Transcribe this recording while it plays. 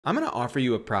I'm going to offer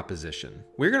you a proposition.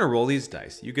 We're going to roll these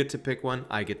dice. You get to pick one,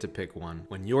 I get to pick one.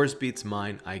 When yours beats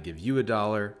mine, I give you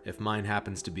 $1. If mine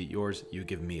happens to beat yours, you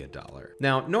give me $1.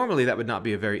 Now, normally that would not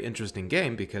be a very interesting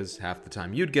game because half the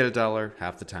time you'd get $1,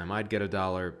 half the time I'd get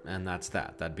 $1, and that's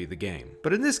that. That'd be the game.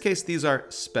 But in this case, these are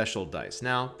special dice.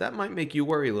 Now, that might make you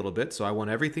worry a little bit, so I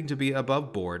want everything to be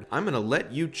above board. I'm going to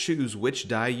let you choose which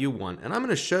die you want, and I'm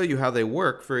going to show you how they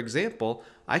work. For example,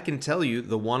 I can tell you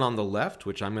the one on the left,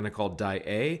 which I'm going to call die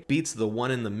A, beats the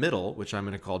one in the middle, which I'm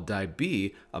going to call die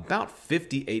B, about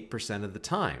 58% of the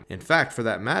time. In fact, for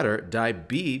that matter, die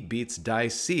B beats die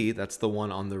C, that's the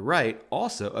one on the right,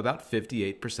 also about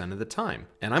 58% of the time.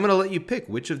 And I'm going to let you pick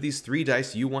which of these 3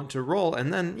 dice you want to roll,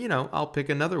 and then, I'll pick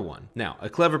another one. Now, a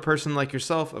clever person like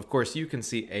yourself, of course, you can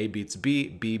see A beats B,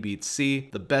 B beats C.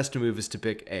 The best move is to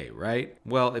pick A, right?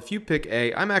 Well, if you pick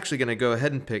A, I'm actually going to go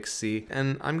ahead and pick C,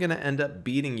 and I'm going to end up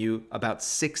beating you about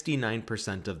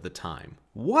 69% of the time.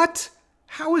 What?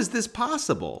 How is this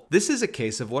possible? This is a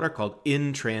case of what are called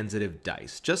intransitive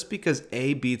dice. Just because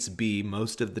A beats B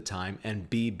most of the time and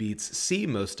B beats C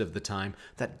most of the time,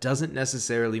 that doesn't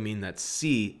necessarily mean that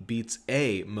C beats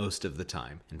A most of the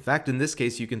time. In fact, in this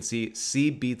case, you can see C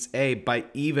beats A by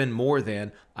even more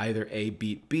than either A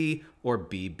beat B or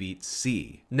B beat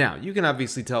C. Now, you can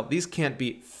obviously tell these can't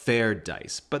be fair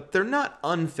dice, but they're not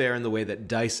unfair in the way that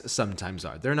dice sometimes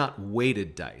are. They're not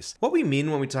weighted dice. What we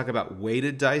mean when we talk about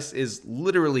weighted dice is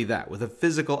literally that. With a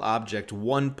physical object,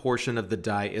 one portion of the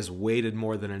die is weighted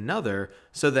more than another,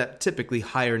 so that typically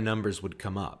higher numbers would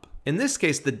come up. In this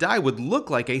case, the die would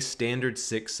look like a standard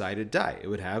 6-sided die. It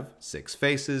would have 6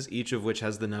 faces, each of which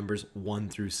has the numbers 1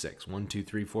 through 6. 1, 2,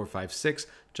 3, 4, 5, 6,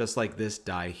 just like this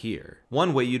die here.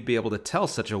 One way you'd be able to tell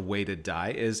such a weighted die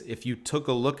is if you took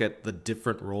a look at the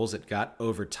different rolls it got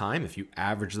over time. If you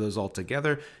average those all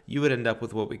together, you would end up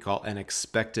with what we call an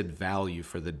expected value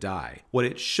for the die. What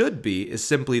it should be is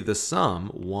simply the sum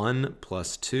 1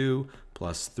 plus 2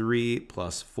 plus 3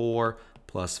 plus 4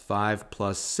 plus 5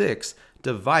 plus 6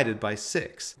 divided by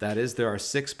 6. That is, there are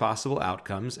 6 possible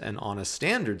outcomes, and on a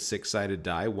standard 6-sided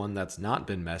die, one that's not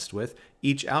been messed with,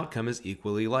 each outcome is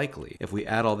equally likely. If we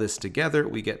add all this together,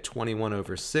 we get 21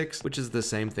 over 6, which is the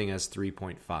same thing as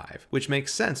 3.5, which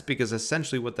makes sense because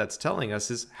essentially what that's telling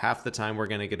us is half the time we're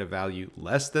going to get a value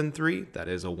less than 3, that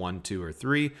is a 1, 2, or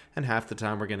 3, and half the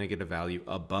time we're going to get a value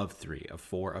above 3, a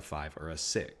 4, a 5, or a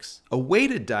 6. A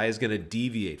weighted die is going to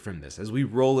deviate from this. As we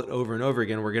roll it over and over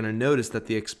again, we're going to notice that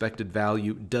the expected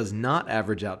value does not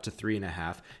average out to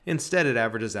 3.5. Instead, it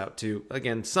averages out to,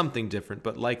 again, something different,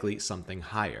 but likely something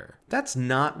higher. That's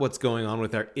not what's going on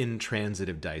with our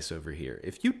intransitive dice over here.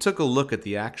 If you took a look at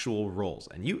the actual rolls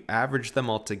and you averaged them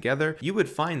all together, you would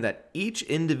find that each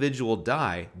individual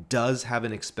die does have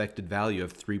an expected value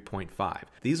of 3.5.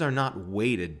 These are not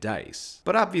weighted dice.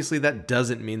 But obviously that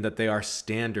doesn't mean that they are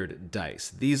standard dice.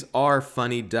 These are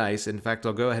funny dice. In fact,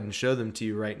 I'll go ahead and show them to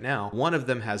you right now. One of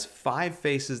them has 5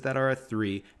 faces that are a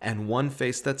 3 and 1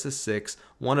 face that's a 6.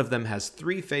 One of them has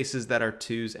 3 faces that are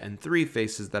 2s and 3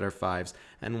 faces that are 5s.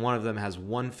 And one of them has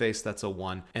 1 face that's a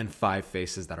 1 and 5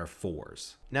 faces that are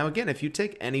 4s. Now again, if you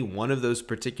take any one of those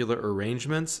particular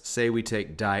arrangements, say we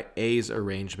take die A's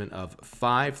arrangement of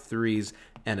 5 3s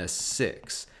and a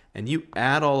 6, and you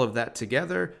add all of that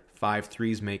together, 5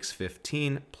 3s makes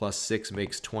 15, plus 6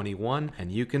 makes 21,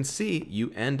 and you can see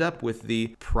you end up with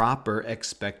the proper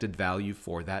expected value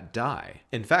for that die.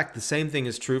 In fact, the same thing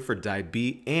is true for die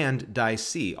B and die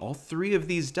C. All 3 of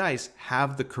these dice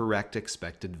have the correct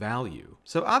expected value.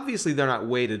 So obviously they're not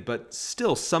weighted, but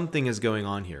still something is going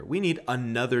on here. We need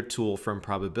another tool from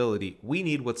probability. We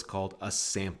need what's called a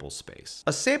sample space.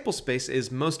 A sample space is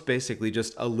most basically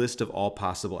just a list of all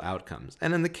possible outcomes.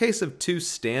 And in the case of 2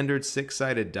 standard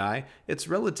 6-sided die, it's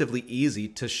relatively easy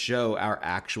to show our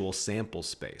actual sample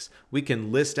space. We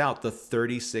can list out the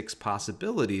 36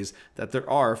 possibilities that there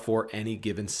are for any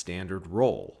given standard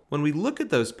roll. When we look at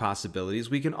those possibilities,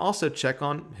 we can also check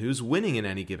on who's winning in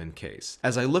any given case.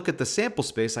 As I look at the sample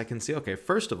space, I can see, okay,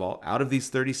 first of all, out of these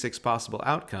 36 possible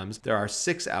outcomes, there are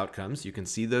 6 outcomes. You can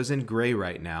see those in gray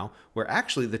right now, where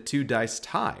actually the 2 dice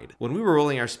tied. When we were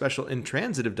rolling our special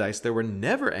intransitive dice, there were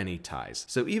never any ties.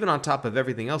 So even on top of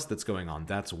everything else that's going on,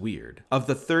 that's weird. Of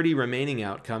the 30 remaining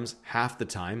outcomes, half the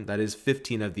time, that is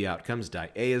 15 of the outcomes,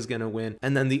 die A is going to win,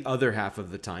 and then the other half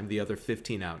of the time, the other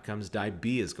 15 outcomes, die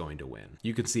B is going to win.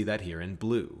 You can see that here in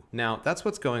blue. Now, that's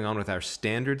what's going on with our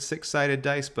standard 6-sided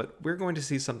dice, but we're going to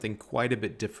see something quite a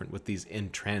bit different with these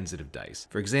intransitive dice.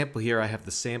 For example, here I have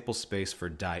the sample space for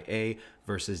die A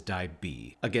versus die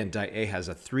B. Again, die A has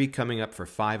a 3 coming up for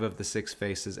 5 of the 6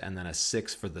 faces and then a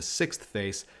 6 for the 6th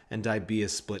face, and die B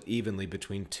is split evenly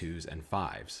between 2s and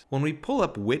 5s. When we pull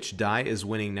up which die is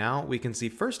winning now, we can see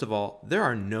first of all, there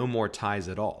are no more ties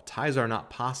at all. Ties are not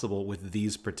possible with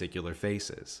these particular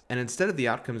faces. And instead of the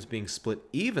outcomes being split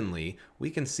evenly, we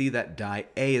can see that die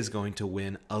A is going to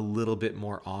win a little bit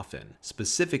more often.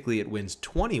 Specifically, it wins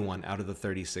 21 out of the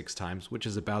 36 times, which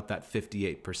is about that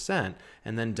 58%,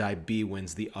 and then die B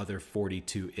wins the other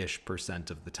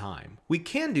 42-ish% of the time. We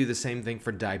can do the same thing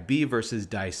for die B versus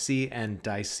die C and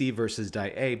die C versus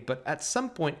die A, but at some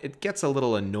point it gets a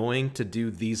little annoying to do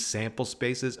these sample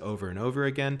spaces over and over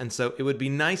again, and so it would be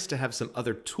nice to have some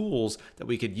other tools that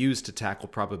we could use to tackle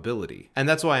probability. And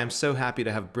that's why I'm so happy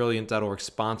to have Brilliant.org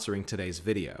sponsoring today's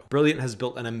video. Brilliant has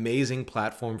built an amazing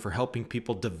platform for helping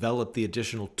people develop the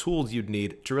additional tools you'd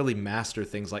need to really master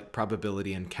things like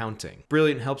probability and counting.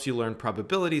 Brilliant helps you learn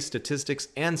probability, statistics,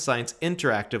 and science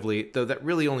interactively, though that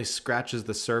really only scratches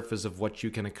the surface of what you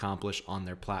can accomplish on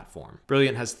their platform.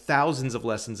 Brilliant has thousands of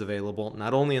lessons available,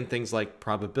 not only in things like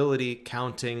probability,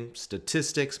 counting,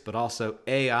 statistics, but also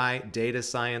AI, data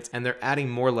science, and they're adding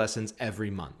more lessons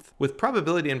every month. With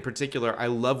probability in particular, I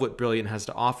love what Brilliant has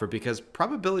to offer because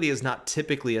probability is not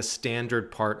typically a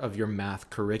standard part of your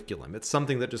math curriculum. It's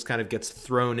something that just kind of gets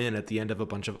thrown in at the end of a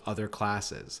bunch of other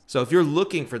classes. So if you're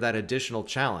looking for that additional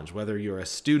challenge, whether you're a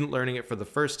student learning it for the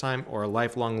first time or a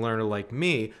lifelong learner like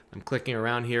me, I'm clicking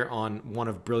around here on one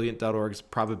of Brilliant.org's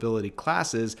probability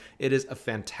classes. It is a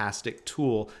fantastic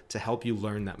tool to help you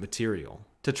learn that material.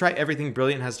 To try everything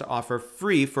Brilliant has to offer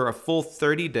free for a full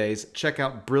 30 days, check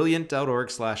out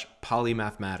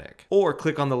brilliant.org/polymathematic. Or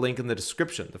click on the link in the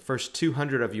description. The first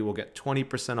 200 of you will get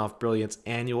 20% off Brilliant's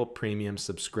annual premium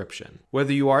subscription.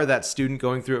 Whether you are that student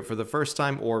going through it for the first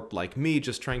time or, like me,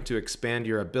 just trying to expand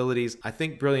your abilities, I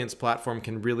think Brilliant's platform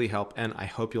can really help, and I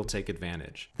hope you'll take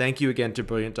advantage. Thank you again to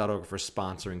Brilliant.org for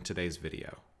sponsoring today's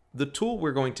video. The tool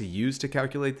we're going to use to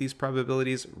calculate these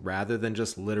probabilities, rather than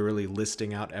just literally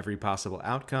listing out every possible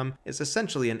outcome, is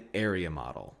essentially an area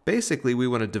model. Basically, we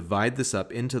want to divide this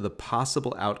up into the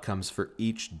possible outcomes for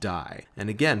each die. And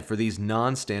again, for these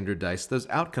non-standard dice, those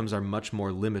outcomes are much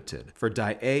more limited. For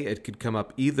die A, it could come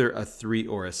up either a 3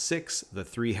 or a 6. The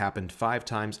 3 happened 5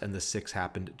 times and the 6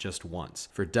 happened just once.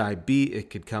 For die B, it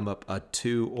could come up a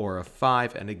 2 or a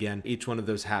 5, and again, each one of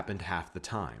those happened half the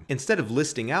time. Instead of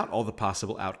listing out all the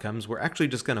possible outcomes, we're actually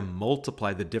just going to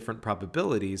multiply the different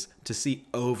probabilities to see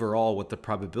overall what the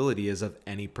probability is of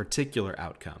any particular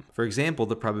outcome. For example,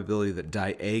 the probability that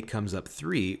die A comes up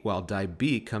 3 while die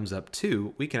B comes up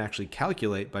 2, we can actually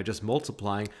calculate by just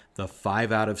multiplying the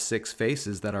 5 out of 6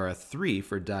 faces that are a 3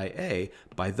 for die A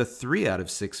by the 3 out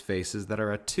of 6 faces that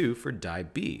are a 2 for die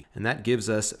B. And that gives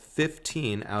us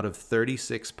 15 out of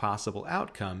 36 possible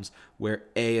outcomes where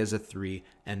A is a 3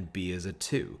 and B is a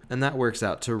 2. And that works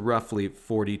out to roughly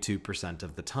 42%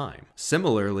 of the time.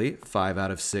 Similarly, 5 out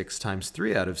of 6 times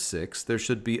 3 out of 6, there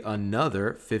should be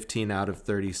another 15 out of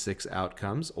 36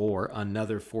 outcomes, or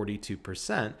another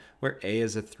 42%, where A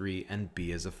is a 3 and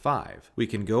B is a 5. We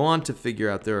can go on to figure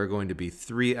out there are going to be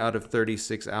 3 out of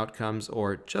 36 outcomes,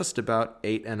 or just about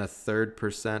 8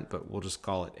 1/3%, but we'll just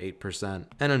call it 8%,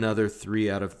 and another 3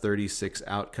 out of 36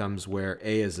 outcomes where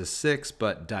A is a 6,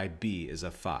 but die B is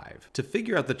a 5. To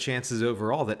figure out the chances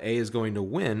overall that A is going to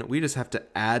win, we just have to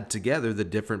add together the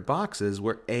different boxes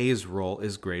where A's roll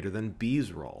is greater than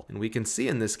B's roll. And we can see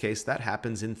in this case that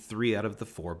happens in 3 out of the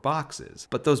 4 boxes.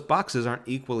 But those boxes aren't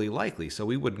equally likely, so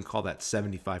we wouldn't call that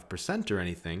 75% or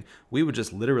anything. We would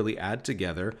just literally add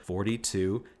together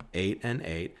 42, 8, and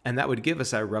 8, and that would give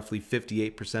us our roughly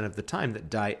 58% of the time that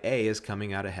die A is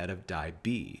coming out ahead of die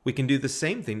B. We can do the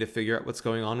same thing to figure out what's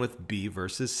going on with B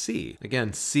versus C.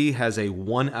 Again, C has a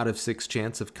 1 out of 6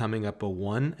 chance of coming up a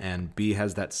 1, and B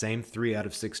has that same 3 out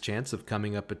of 6 chance of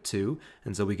coming up a 2,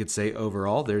 and so we could say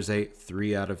overall there's a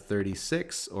 3 out of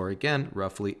 36, or again,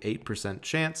 roughly 8%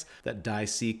 chance that die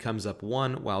C comes up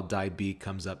 1 while die B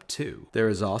comes up 2. There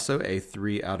is also a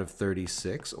 3 out of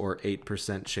 36, or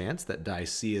 8% chance that die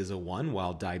C is a 1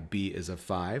 while die B is a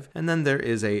 5, and then there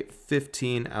is a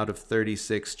 15 out of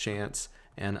 36 chance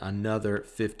and another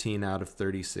 15 out of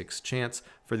 36 chance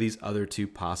for these other two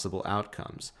possible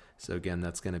outcomes. So again,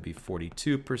 that's going to be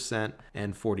 42%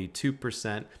 and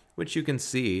 42%, which you can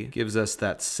see gives us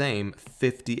that same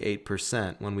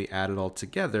 58% when we add it all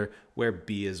together, where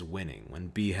B is winning. When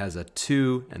B has a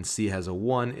 2 and C has a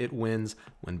 1, it wins.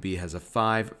 When B has a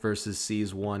 5 versus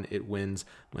C's 1, it wins.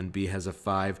 When B has a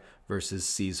 5 versus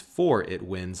C's 4, it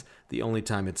wins. The only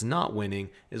time it's not winning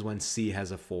is when C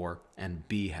has a 4 and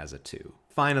B has a 2.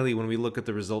 Finally, when we look at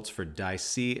the results for die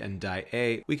C and die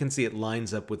A, we can see it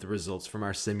lines up with the results from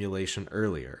our simulation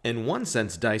earlier. In one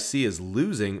sense, die C is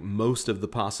losing most of the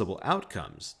possible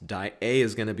outcomes. Die A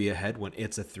is going to be ahead when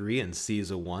it's a 3 and C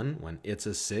is a 1, when it's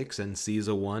a 6 and C is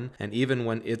a 1, and even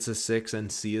when it's a 6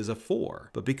 and C is a 4.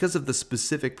 But because of the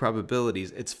specific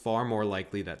probabilities, it's far more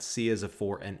likely that C is a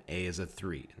 4 and A is a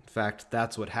 3. In fact,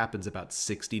 that's what happens about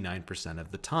 69%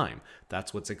 of the time.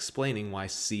 That's what's explaining why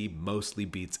C mostly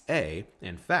beats A.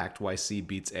 In fact, why C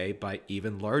beats A by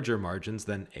even larger margins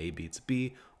than A beats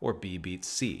B or B beats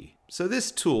C. So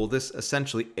this tool, this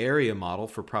essentially area model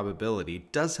for probability,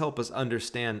 does help us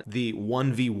understand the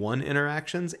 1v1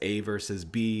 interactions, A versus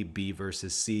B, B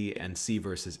versus C, and C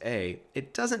versus A.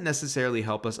 It doesn't necessarily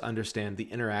help us understand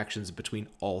the interactions between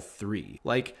all three.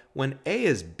 Like, when A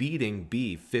is beating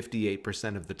B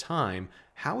 58% of the time,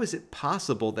 how is it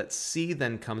possible that C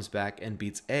then comes back and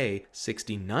beats A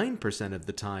 69% of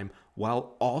the time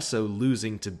while also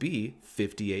losing to B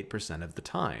 58% of the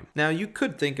time? Now, you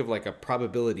could think of like a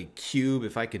probability cube.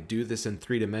 If I could do this in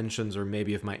 3 dimensions, or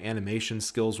maybe if my animation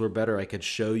skills were better, I could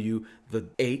show you the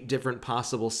 8 different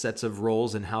possible sets of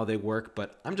rolls and how they work,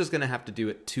 but I'm just going to have to do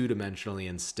it 2-dimensionally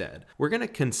instead. We're going to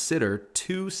consider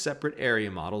 2 separate area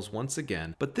models once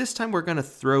again, but this time we're going to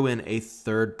throw in a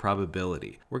third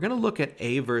probability. We're going to look at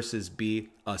A versus B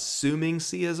assuming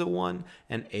C is a 1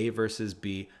 and A versus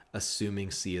B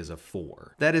assuming C is a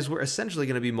 4. That is, we're essentially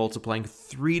going to be multiplying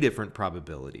 3 different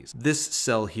probabilities. This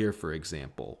cell here, for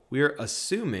example, we are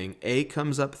assuming A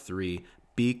comes up 3,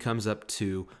 B comes up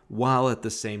 2, while at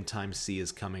the same time C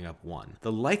is coming up 1.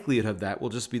 The likelihood of that will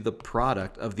just be the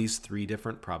product of these 3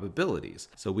 different probabilities.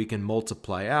 So we can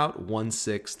multiply out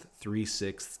 1/6,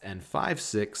 3/6, and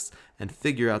 5/6, and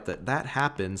figure out that that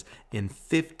happens in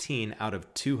 15 out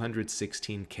of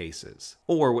 216 cases,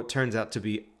 or what turns out to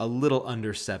be a little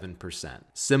under 7%.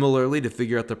 Similarly, to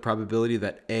figure out the probability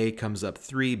that A comes up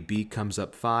 3, B comes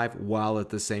up 5, while at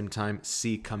the same time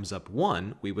C comes up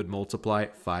 1, we would multiply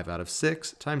 5 out of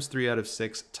 6 times 3 out of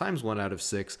 6 times 1 out of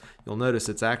 6. You'll notice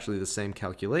it's actually the same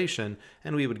calculation,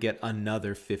 and we would get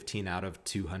another 15 out of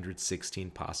 216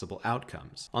 possible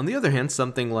outcomes. On the other hand,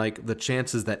 something like the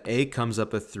chances that A comes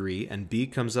up a 3 and B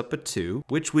comes up a 2,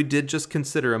 which we did just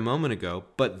consider a moment ago,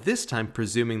 but this time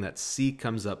presuming that C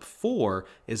comes up 4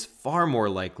 is far more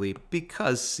likely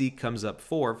because C comes up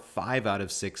 4 5 out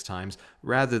of 6 times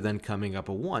rather than coming up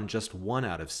a 1 just 1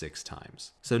 out of 6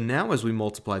 times. So now as we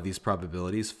multiply these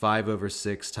probabilities, 5 over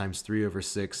 6 times 3 over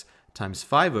 6 times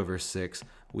 5 over 6,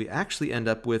 we actually end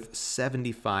up with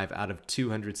 75 out of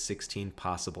 216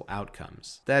 possible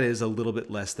outcomes. That is a little bit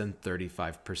less than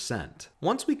 35%.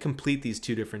 Once we complete these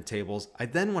 2 different tables, I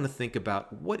then want to think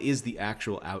about what is the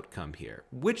actual outcome here.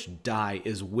 Which die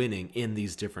is winning in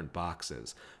these different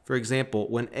boxes? For example,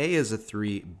 when A is a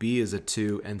 3, B is a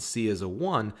 2, and C is a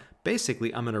 1,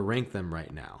 basically I'm going to rank them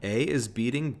right now. A is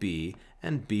beating B,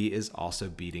 and B is also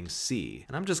beating C.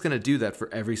 And I'm just going to do that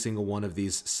for every single one of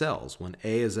these cells. When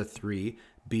A is a 3,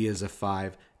 B is a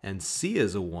 5, and C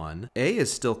is a 1, A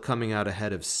is still coming out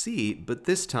ahead of C, but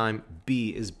this time B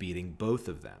is beating both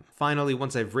of them. Finally,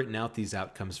 once I've written out these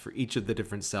outcomes for each of the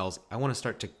different cells, I want to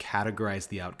start to categorize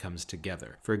the outcomes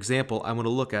together. For example, I want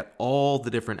to look at all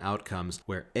the different outcomes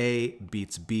where A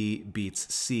beats B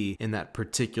beats C in that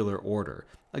particular order.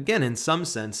 Again, in some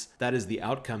sense, that is the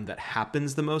outcome that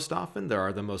happens the most often. There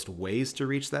are the most ways to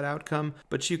reach that outcome,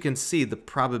 but you can see the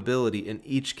probability in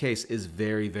each case is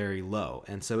very, very low,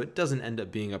 and so it doesn't end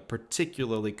up being a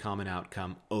particularly common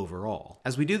outcome overall.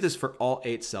 As we do this for all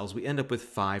 8 cells, we end up with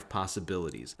 5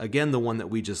 possibilities. Again, the one that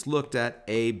we just looked at,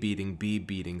 A beating B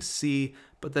beating C,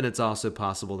 but then it's also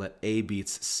possible that A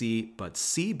beats C, but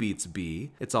C beats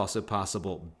B. It's also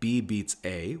possible B beats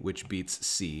A, which beats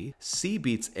C, C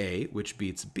beats A, which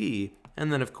beats B,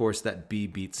 and then of course that B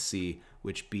beats C,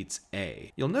 which beats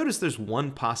A. You'll notice there's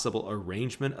one possible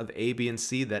arrangement of A, B, and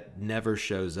C that never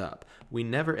shows up. We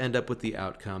never end up with the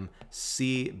outcome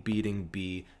C beating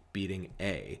B beating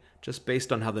A. Just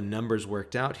based on how the numbers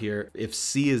worked out here, if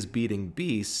C is beating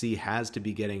B, C has to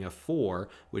be getting a 4,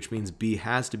 which means B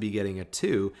has to be getting a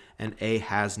 2, and A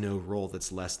has no roll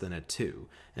that's less than a 2.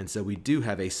 And so we do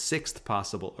have a 6th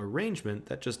possible arrangement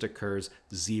that just occurs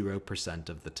 0%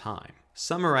 of the time.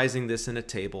 Summarizing this in a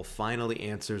table finally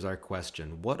answers our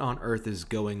question, what on earth is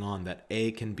going on that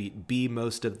A can beat B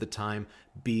most of the time,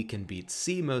 B can beat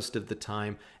C most of the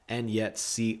time, and yet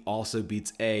C also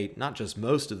beats A not just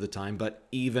most of the time, but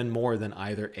even more than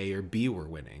either A or B were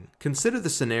winning. Consider the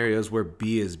scenarios where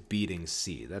B is beating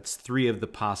C. That's 3 of the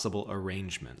possible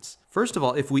arrangements. First of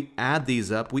all, if we add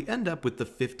these up, we end up with the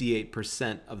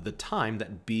 58% of the time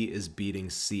that B is beating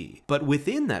C. But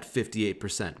within that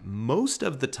 58%, most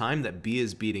of the time that B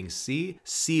is beating C,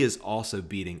 C is also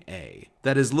beating A.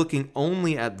 That is, looking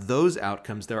only at those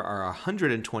outcomes, there are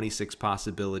 126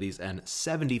 possibilities and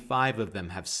 75 of them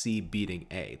have C beating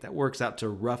A. That works out to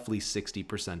roughly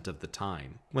 60% of the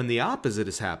time. When the opposite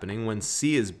is happening, when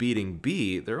C is beating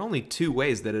B, there are only 2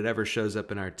 ways that it ever shows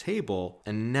up in our table,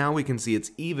 and now we can see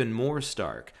it's even more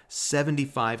stark,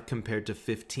 75 compared to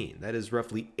 15. That is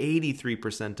roughly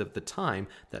 83% of the time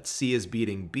that C is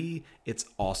beating B, it's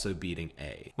also beating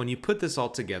A. When you put this all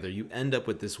together, you end up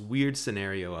with this weird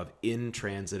scenario of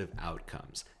intransitive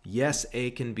outcomes. Yes, A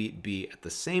can beat B at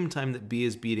the same time that B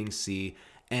is beating C,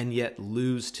 and yet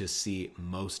lose to C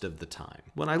most of the time.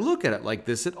 When I look at it like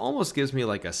this, it almost gives me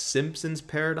like a Simpsons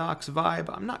paradox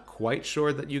vibe. I'm not quite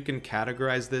sure that you can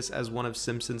categorize this as one of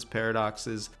Simpsons'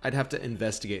 paradoxes. I'd have to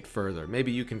investigate further.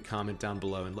 Maybe you can comment down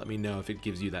below and let me know if it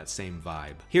gives you that same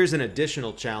vibe. Here's an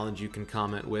additional challenge you can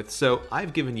comment with. So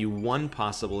I've given you one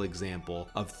possible example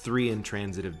of 3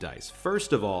 intransitive dice.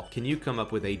 First of all, can you come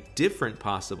up with a different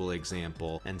possible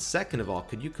example? And second of all,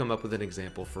 could you come up with an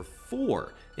example for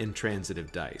 4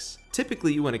 intransitive dice?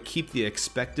 Typically, you want to keep the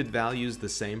expected values the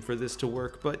same for this to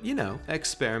work, but you know,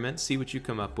 experiment, see what you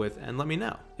come up with, and let me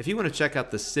know. If you want to check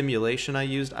out the simulation I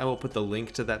used, I will put the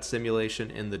link to that simulation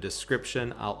in the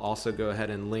description. I'll also go ahead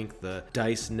and link the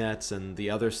dice nets and the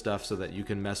other stuff so that you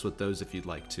can mess with those if you'd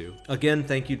like to. Again,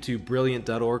 thank you to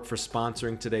Brilliant.org for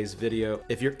sponsoring today's video.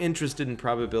 If you're interested in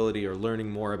probability or learning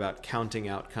more about counting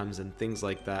outcomes and things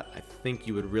like that, I think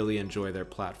you would really enjoy their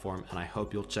platform, and I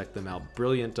hope you'll check them out.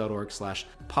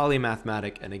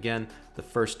 Brilliant.org/polymathematic. And again, the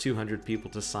first 200 people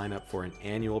to sign up for an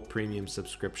annual premium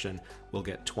subscription will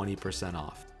get 20%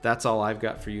 off. That's all I've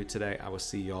got for you today. I will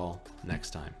see y'all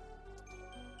next time.